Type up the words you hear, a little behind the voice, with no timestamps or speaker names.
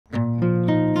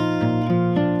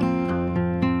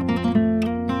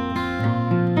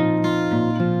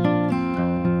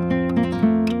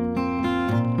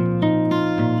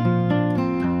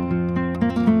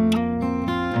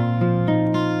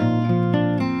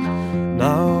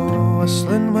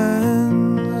Westlin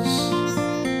winds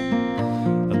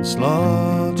and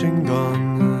slouching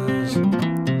guns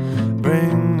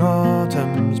bring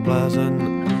autumn's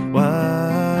pleasant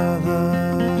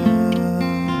weather.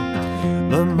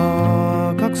 The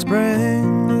moorcock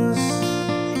springs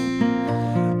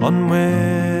on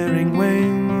wearing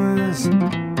wings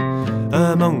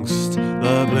amongst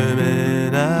the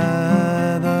blooming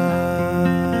heather.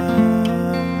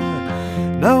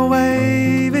 No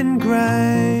waving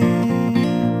grain,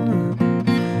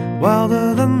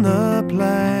 wilder than the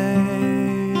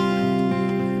plain.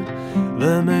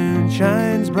 The moon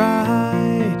shines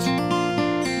bright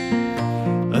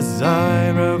as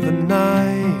I rove the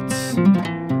night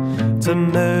to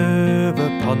move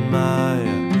upon my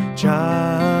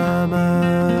charmer.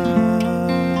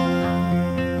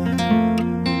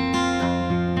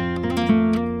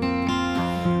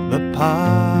 The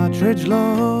partridge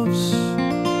loves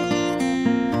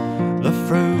the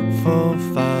fruitful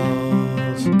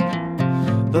fells,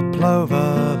 the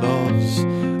plover loves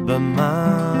the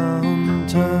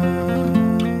mountains,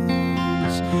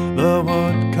 the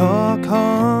woodcock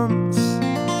haunts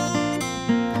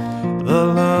the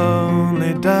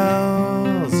lonely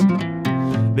dells,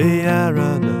 the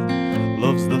heron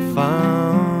loves the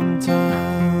fountains.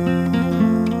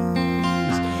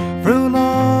 Through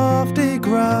lofty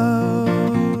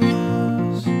groves,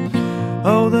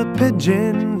 oh, the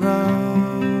pigeon rows,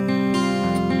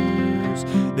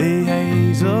 the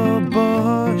hazel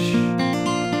bush,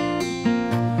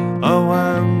 oh,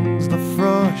 hangs the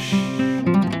thrush,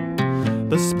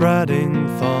 the spreading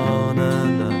thorn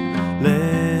and the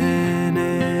linnet.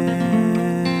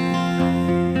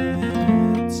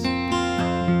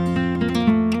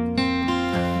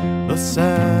 Thus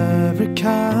every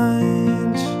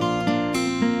kind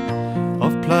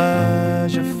of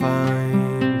pleasure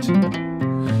find,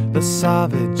 the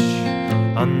savage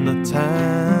and the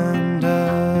tender,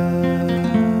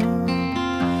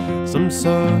 some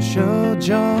social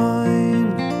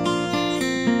join,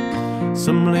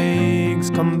 some leagues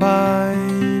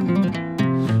combine,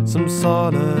 some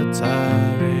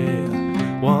solitary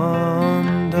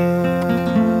wander.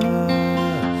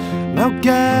 Now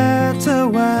get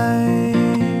away,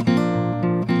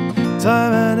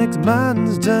 tyrannic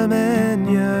man's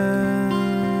dominion,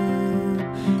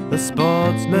 the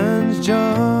sportsman's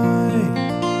joy,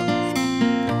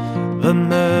 the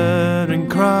murmuring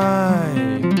cry,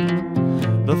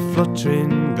 the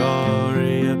fluttering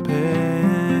gory opinion.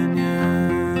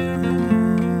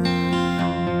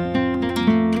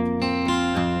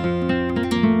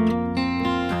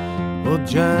 We'll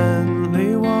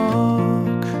gently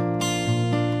walk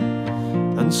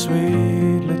and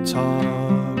sweetly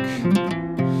talk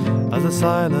as the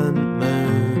silent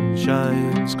moon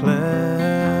shines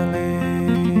clearly.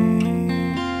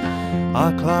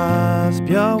 I'll clasp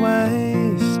your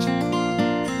waist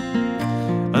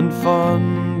and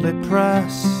fondly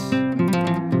press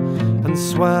and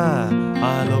swear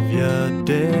I love you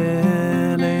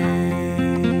dearly.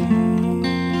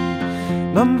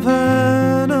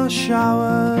 Nocturnal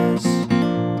showers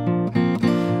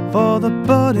for the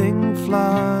budding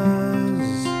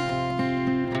flowers,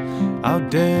 how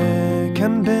dear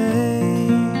can be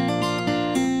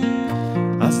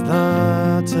as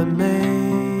that to me,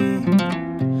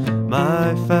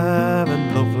 my fair